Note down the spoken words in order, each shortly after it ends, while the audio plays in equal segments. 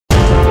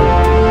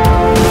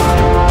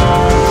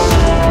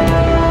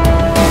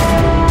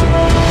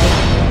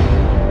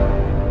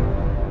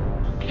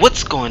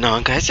going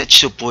on, guys?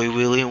 It's your boy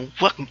Willie and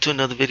welcome to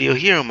another video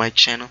here on my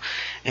channel.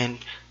 And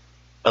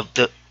of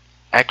the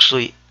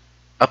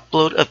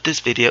upload of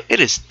this video, it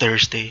is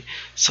Thursday,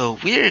 so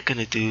we're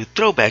gonna do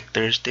Throwback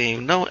Thursday.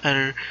 No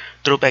other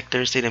Throwback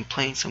Thursday than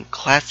playing some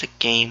classic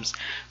games.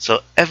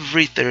 So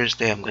every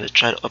Thursday I'm gonna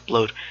try to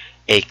upload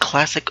a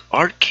classic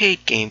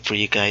arcade game for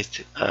you guys.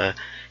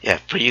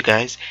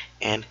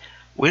 And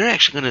we're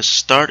actually gonna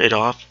start it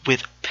off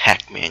with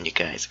Pac-Man, you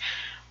guys.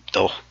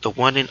 The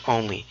one and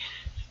only.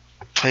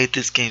 Played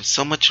this game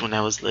so much when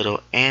I was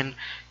little, and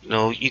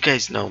you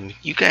guys know me.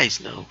 You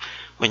guys know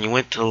when you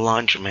went to the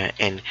laundromat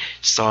and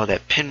saw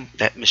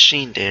that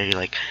machine there, you're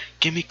like,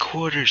 give me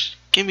quarters,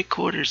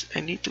 I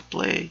need to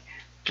play,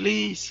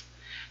 please.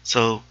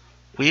 So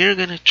we're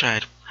gonna try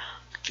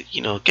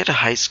to get a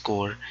high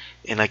score,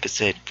 and like I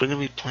said, we're gonna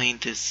be playing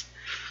this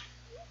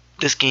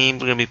game.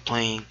 We're gonna be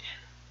playing,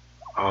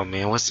 oh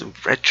man, what's the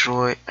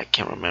retro? I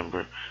can't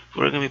remember.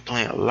 We're gonna be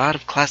playing a lot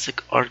of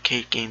classic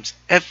arcade games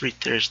every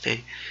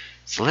Thursday.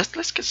 So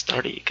let's get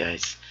started, you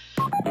guys.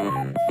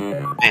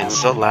 Man,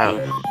 so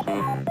loud.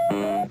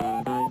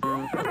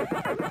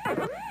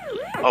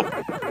 Oh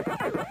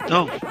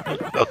no.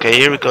 Okay,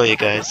 here we go, you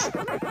guys.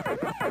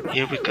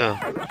 Here we go.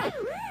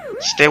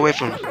 Stay away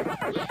from me.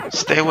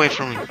 Stay away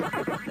from me.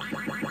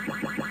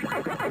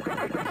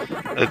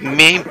 The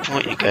main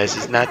point, you guys,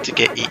 is not to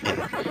get eaten.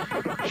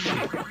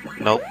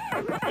 Nope.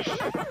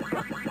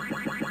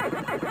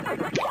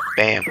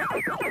 Bam.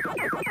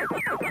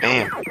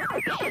 Bam.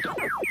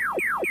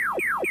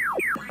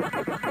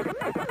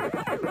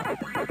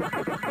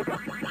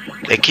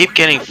 They keep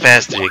getting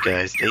faster, you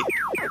guys.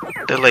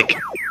 They're like,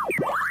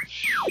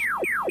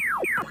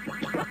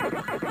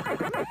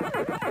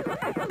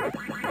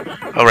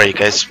 alright, you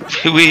guys.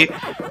 we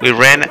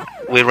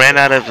ran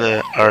out of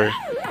our.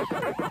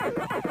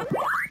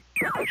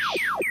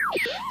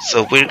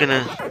 So we're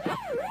gonna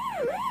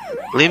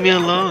leave me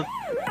alone.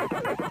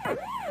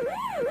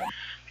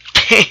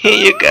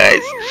 You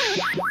guys,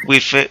 we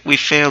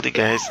failed, you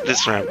guys,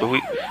 this round, but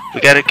we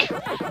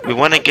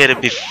want to get it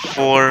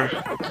before.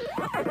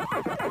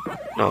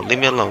 No, leave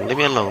me alone, leave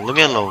me alone, leave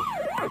me alone.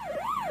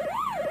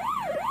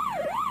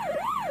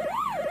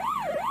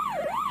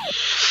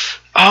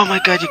 Oh my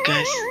god, you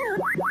guys,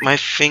 my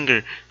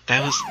finger,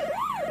 that was,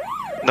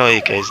 no, you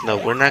guys, no,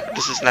 we're not,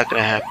 this is not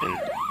gonna happen.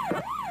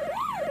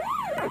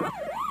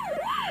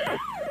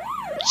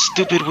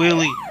 Stupid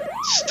Willie,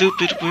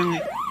 stupid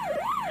Willie.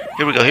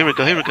 Here we go, here we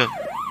go, here we go.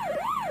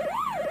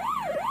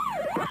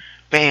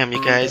 Bam,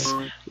 you guys,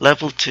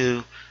 level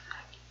 2.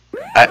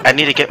 I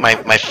need to get my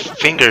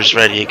fingers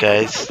ready, you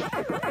guys.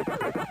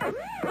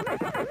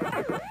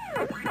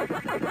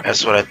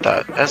 That's what I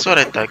thought. That's what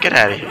I thought. Get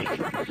out of here.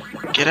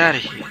 Get out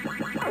of here.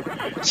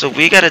 So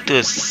we gotta do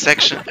a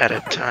section at a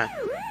time.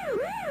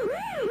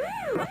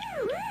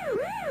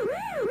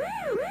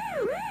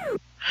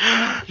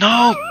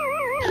 No!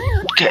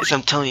 Guys,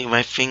 I'm telling you,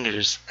 my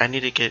fingers. I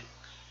need to get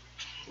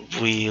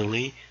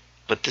really.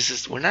 But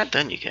we're not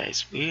done, you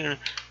guys. We're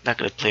not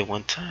gonna play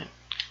one time.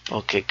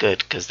 Okay, good,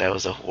 because that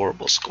was a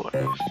horrible score.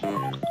 That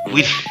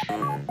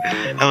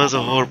was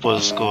a horrible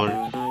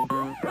score.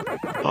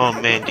 Oh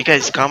man, you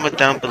guys comment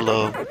down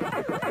below.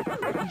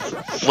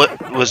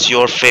 What was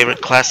your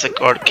favorite classic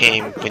art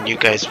game when you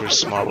guys were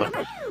smaller?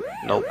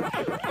 Nope.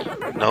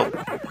 Nope.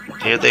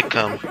 Here they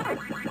come.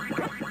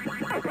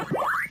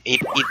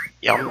 Eat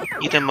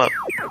them up.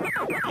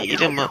 Eat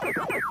them up.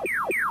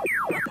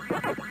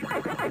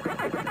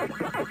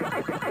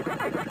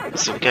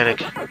 So we gotta,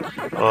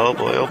 oh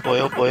boy, oh boy,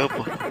 oh boy, oh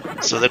boy.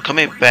 So they're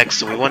coming back,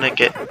 so we want to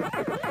get,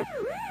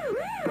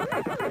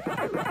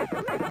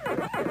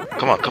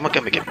 come on,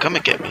 get me, come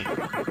and get me.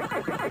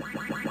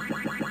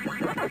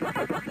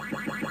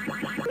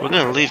 We're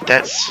gonna leave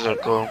that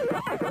circle,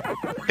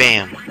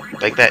 bam,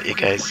 like that, you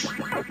guys.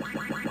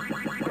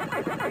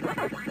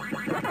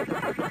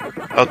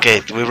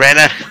 Okay, we ran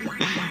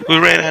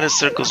out of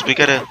circles. We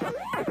gotta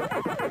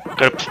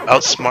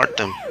outsmart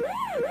them.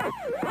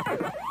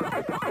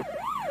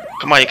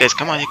 Come on,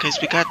 you guys,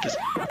 we got this.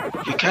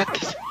 We got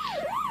this.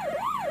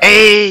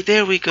 Hey,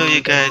 there we go,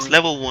 you guys.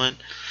 Level 1.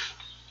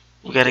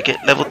 We gotta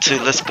get level 2.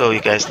 Let's go,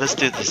 you guys. Let's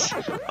do this.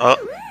 Oh,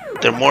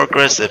 they're more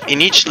aggressive.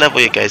 In each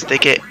level, you guys, they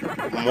get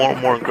more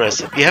and more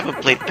aggressive. If you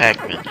haven't played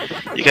Pac-Man,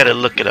 you gotta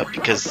look it up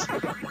because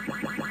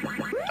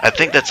I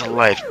think that's a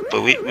life,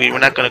 but we're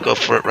not gonna go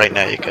for it right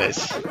now, you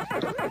guys.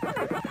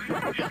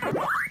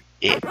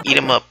 Yeah, eat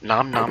them up.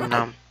 Nom nom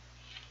nom.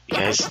 You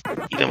guys,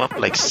 eat them up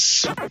like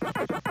soup.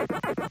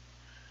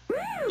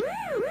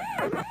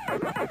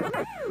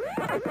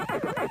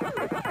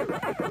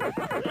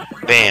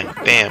 Bam,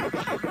 bam,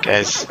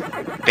 guys,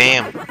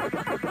 bam.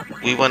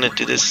 We want to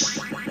do this.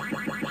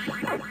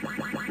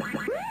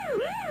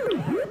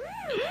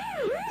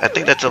 I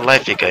think that's a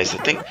life, you guys. I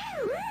think.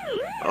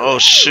 Oh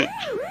shoot!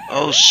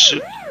 Oh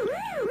shoot!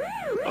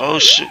 Oh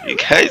shoot! You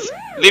guys,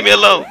 leave me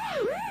alone.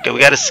 Okay, we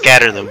gotta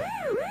scatter them.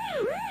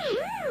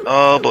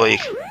 Oh boy!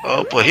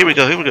 Oh boy! Here we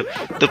go! Here we go!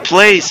 The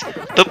plays!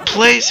 The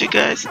plays, you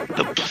guys!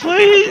 The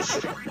plays!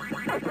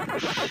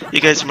 You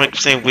guys might be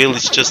saying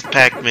Willie's just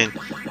Pac-Man.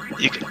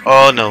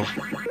 Oh no.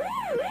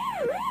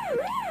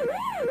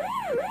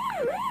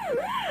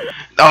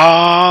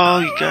 Oh,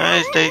 you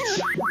guys,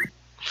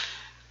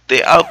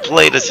 they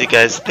outplayed us, you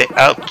guys. They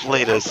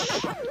outplayed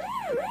us.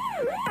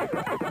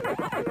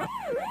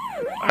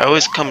 I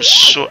always come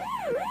short.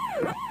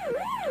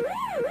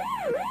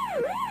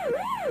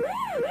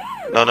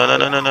 No, no, no,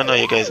 no, no, no, no,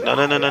 you guys. No,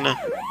 no, no, no, no.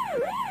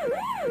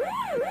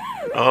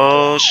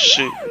 Oh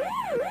shoot.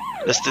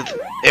 Let's do.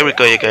 There we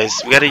go, you guys.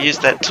 We gotta use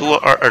that to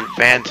our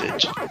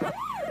advantage.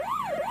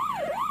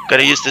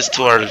 Gotta use this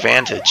to our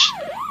advantage.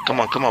 Come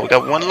on, come on. We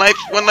got one life,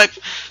 one life.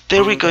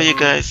 There we go, you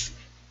guys.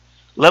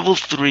 Level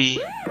 3.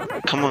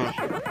 Come on,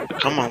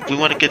 come on. We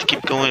want to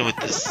keep going with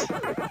this.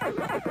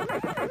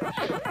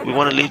 We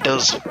want to leave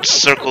those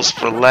circles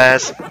for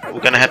last.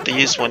 We're gonna have to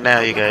use one now,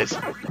 you guys.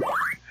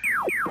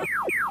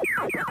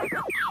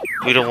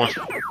 We don't want.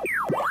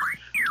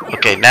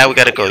 Okay, now we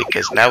gotta go, you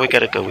guys. Now we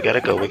gotta go. We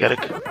gotta go. We gotta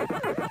go.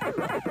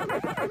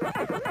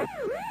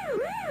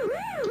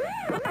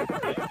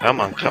 Come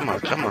on, come on,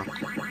 come on,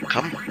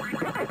 come on.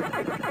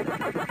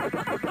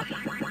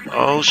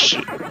 Oh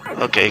shoot.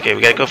 Okay, okay,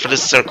 we gotta go for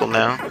this circle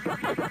now.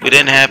 We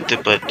didn't have to,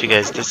 but you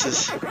guys, this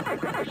is.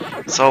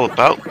 It's all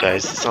about,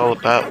 guys. It's all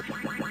about.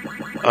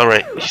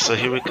 Alright, so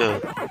here we go.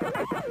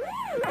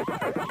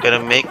 Gotta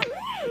make.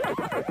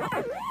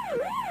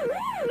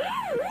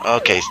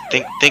 Okay,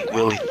 think,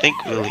 Willie.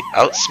 Think, Willie.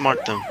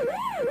 Outsmart them.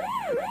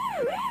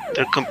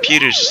 They're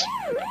computers.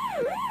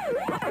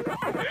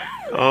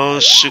 Oh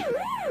shoot.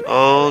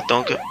 Oh,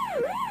 don't go.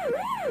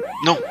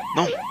 No,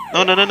 no,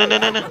 no, no, no, no, no,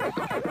 no, no.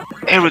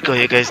 There we go,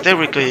 you guys. There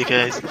we go, you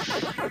guys.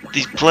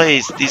 These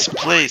plays.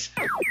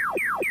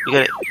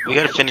 We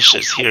gotta finish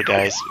this here,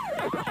 guys.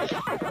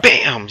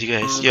 Bam, you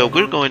guys. Yo,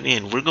 we're going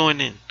in. We're going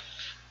in.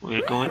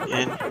 We're going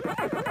in.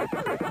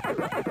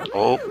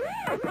 Oh,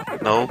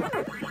 no.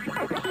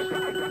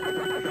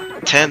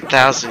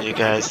 10,000, you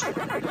guys.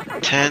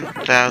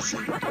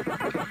 10,000.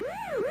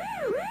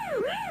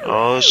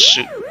 Oh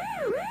shoot.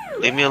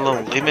 Leave me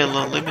alone. Leave me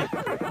alone. Leave me.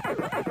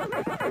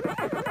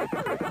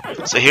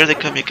 So here they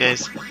come, you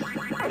guys.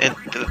 And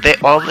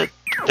all that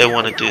they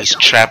want to do is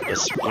trap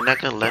us. We're not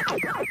gonna let them.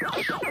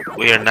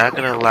 We are not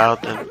gonna allow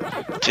them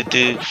to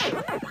do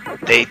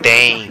they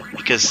thing,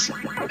 because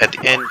at the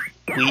end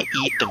we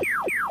eat them.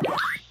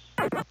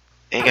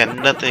 Ain't got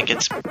nothing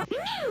against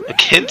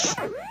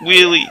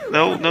Wheelie.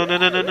 No, no, no,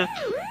 no, no, no.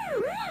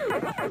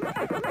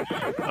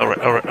 Alright,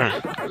 alright,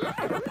 alright.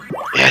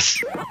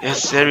 Yes,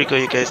 yes, there we go,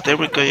 you guys. There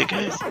we go, you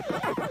guys.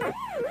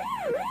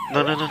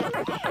 No, no, no.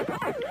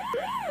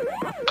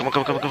 Come on,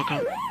 come on, come on, come on, come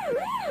on.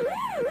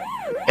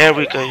 There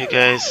we go, you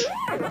guys.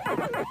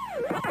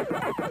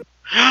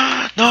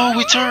 No,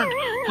 we turned.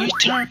 We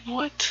turned.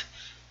 What?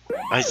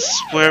 I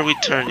swear we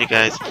turned, you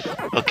guys.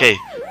 Okay,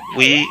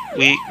 we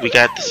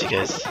got this, you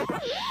guys.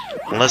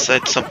 Unless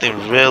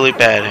something really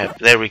bad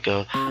happened. There we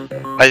go.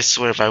 I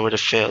swear if I would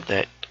have failed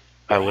that,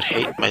 I would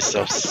hate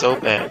myself so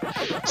bad.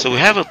 So we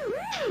have a.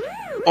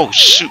 Oh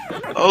shoot!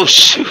 Oh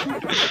shoot!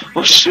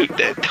 Oh shoot!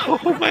 That.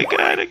 Oh my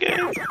god, you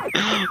guys!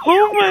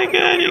 Oh my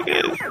god, you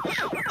guys!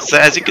 So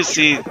as you can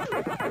see,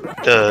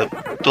 the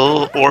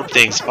little orb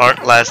things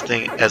aren't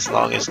lasting as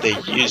long as they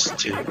used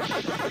to,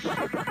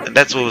 and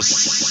that's what was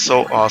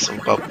so awesome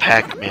about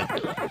Pac-Man.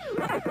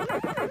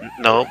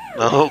 No,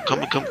 no,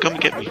 come and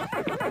get me.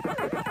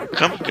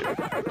 Come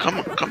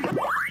on.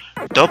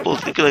 Double,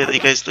 look at that,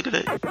 you guys, look at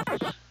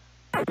that.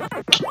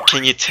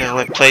 Can you tell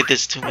I played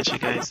this too much, you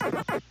guys?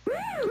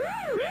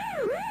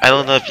 I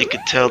don't know if you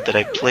could tell that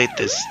I played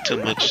this too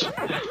much.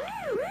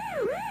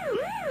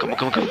 Come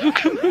on.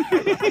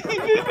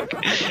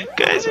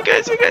 Guys, you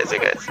guys.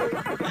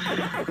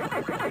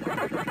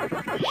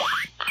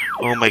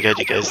 Oh my god,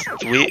 you guys.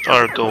 We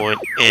are going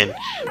in.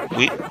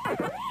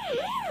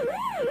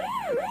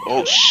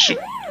 Oh shoot.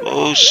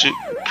 Oh shoot.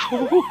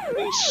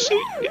 Oh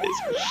shoot, guys.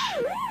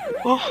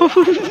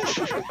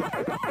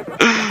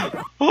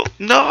 Oh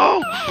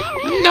no.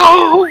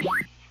 No.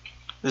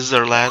 This is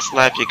our last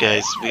lap, you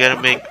guys. We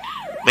gotta make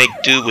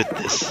do with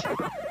this.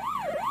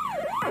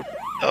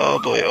 Oh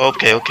boy.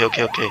 Okay.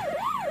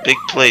 Big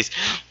plays.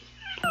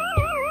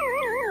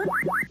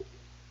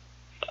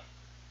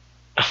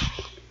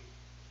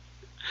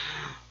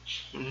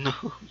 No.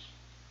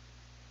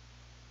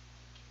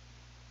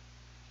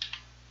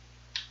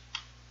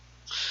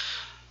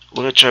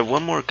 We're gonna try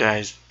one more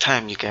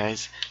time, you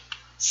guys.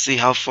 See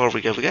how far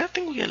we got. I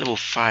think we got level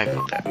 5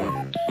 on that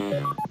one.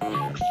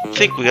 I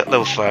think we got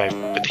level 5.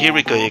 But here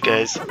we go, you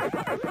guys.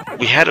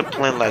 We had a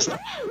plan last.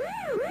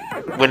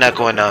 We're not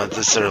going down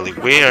this early.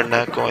 We are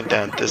not going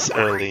down this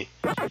early.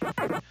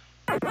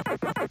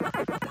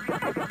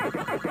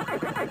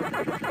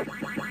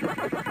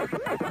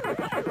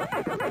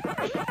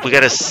 We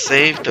gotta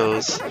save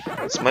those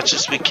as much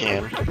as we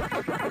can.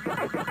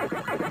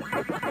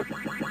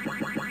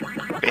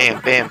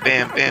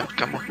 Bam.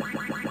 Come on.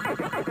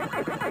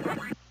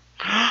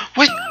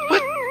 What?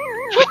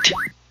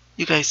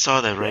 You guys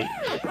saw that, right?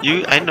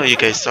 I know you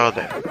guys saw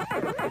that.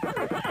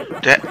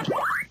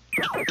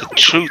 The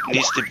truth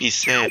needs to be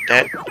said.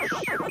 That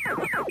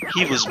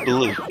he was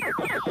blue.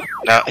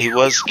 Now he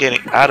was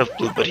getting out of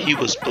blue, but he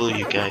was blue,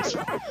 you guys.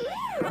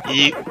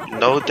 He,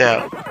 no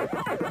doubt,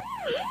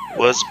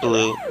 was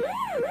blue.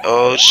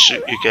 Oh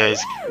shoot, you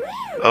guys.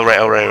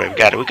 Alright. We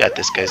got it. We got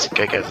this, guys.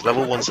 Okay, guys.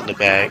 Level 1's in the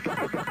bag.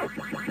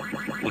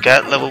 We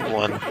got level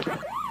 1.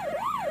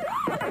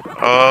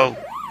 Oh.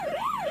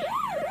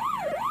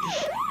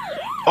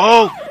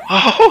 Oh.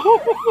 Oh.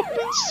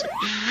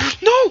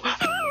 No.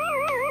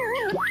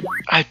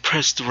 I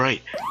pressed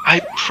right. I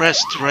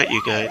pressed right,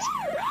 you guys.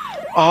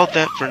 All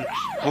that for.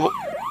 Oh.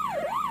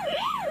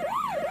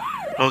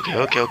 Okay.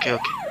 Okay.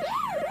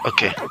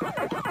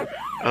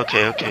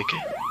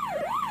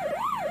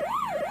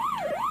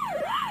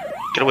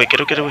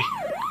 Get away.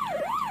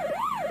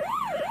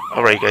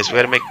 Alright, guys. We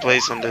gotta make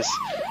plays on this.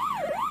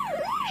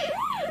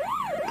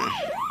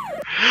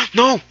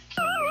 No!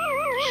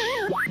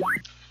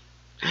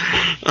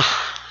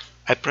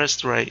 I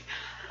pressed right.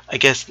 I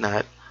guess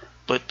not.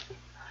 But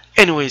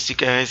anyways, you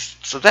guys,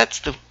 so that's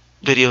the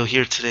video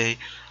here today.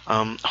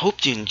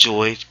 Hope you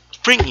enjoyed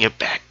bringing it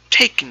back,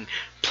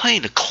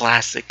 playing a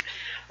classic.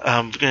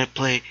 We're gonna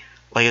play,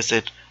 like I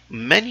said,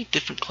 many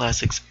different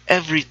classics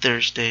every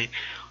Thursday.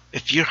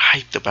 If you're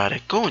hyped about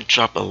it, go and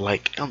drop a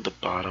like on the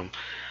bottom.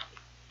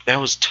 That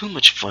was too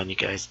much fun, you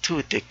guys. Too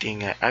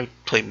addicting. I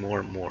would play more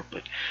and more,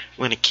 but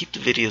we're gonna keep the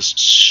videos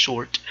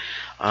short.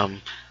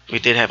 We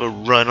did have a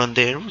run on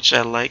there, which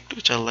I liked.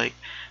 But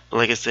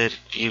like I said,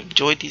 if you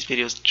enjoyed these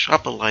videos,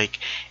 drop a like,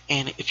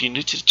 and if you're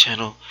new to the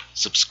channel,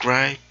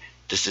 subscribe.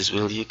 This is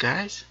Willie, you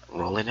guys.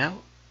 Rolling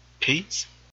out. Peace.